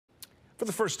For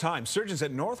the first time, surgeons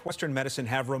at Northwestern Medicine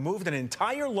have removed an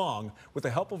entire lung with the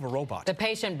help of a robot. The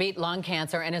patient beat lung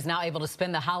cancer and is now able to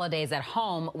spend the holidays at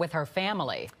home with her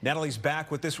family. Natalie's back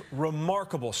with this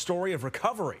remarkable story of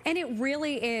recovery. And it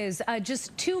really is.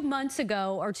 Just 2 months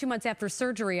ago, or 2 months after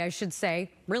surgery, I should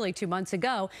say, really 2 months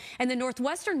ago, and the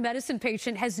Northwestern Medicine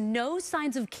patient has no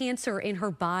signs of cancer in her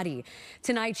body.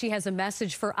 Tonight, she has a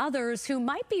message for others who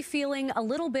might be feeling a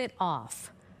little bit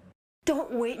off.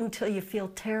 Don't wait until you feel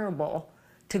terrible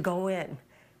to go in.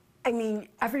 I mean,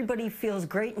 everybody feels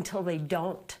great until they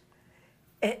don't.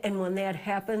 And when that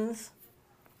happens,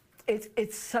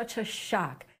 it's such a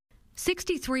shock.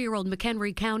 63-year-old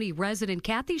McHenry County resident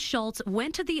Kathy Schultz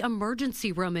went to the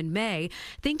emergency room in May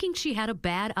thinking she had a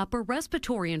bad upper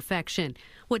respiratory infection.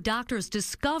 What doctors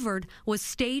discovered was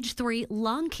stage 3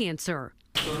 lung cancer.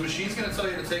 So the machine's going to tell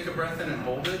you to take a breath in and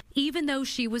hold it? Even though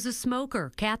she was a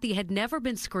smoker, Kathy had never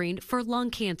been screened for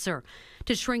lung cancer.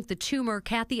 To shrink the tumor,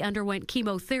 Kathy underwent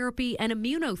chemotherapy and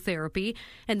immunotherapy,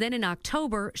 and then in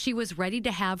October, she was ready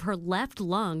to have her left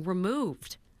lung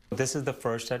removed. This is the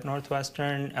first at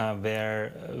Northwestern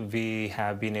where we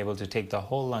have been able to take the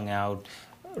whole lung out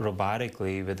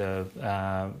robotically with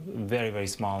a very, very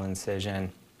small incision.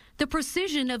 The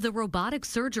precision of the robotic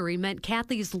surgery meant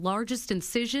Kathy's largest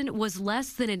incision was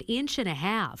less than 1.5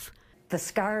 inches. The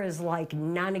scar is like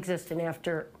non-existent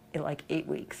after like 8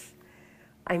 weeks.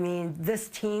 I mean, this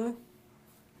team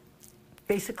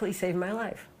basically saved my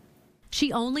life.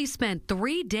 She only spent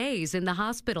 3 days in the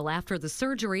hospital after the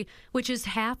surgery, which is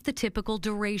half the typical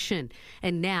duration.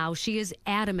 And now she is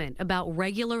adamant about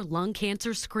regular lung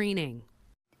cancer screening.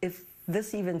 If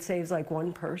this even saves like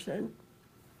one person,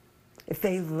 if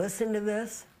they listen to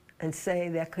this and say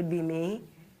that could be me,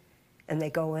 and they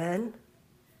go in,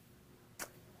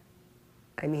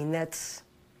 I mean,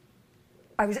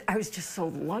 I was just so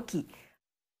lucky.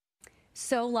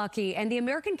 So lucky. And the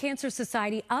American Cancer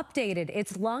Society updated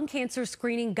its lung cancer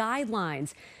screening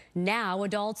guidelines. Now,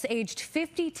 adults aged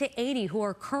 50 to 80 who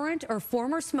are current or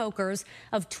former smokers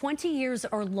of 20 years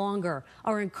or longer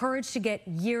are encouraged to get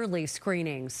yearly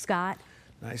screenings. Scott?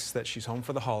 Nice that she's home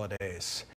for the holidays.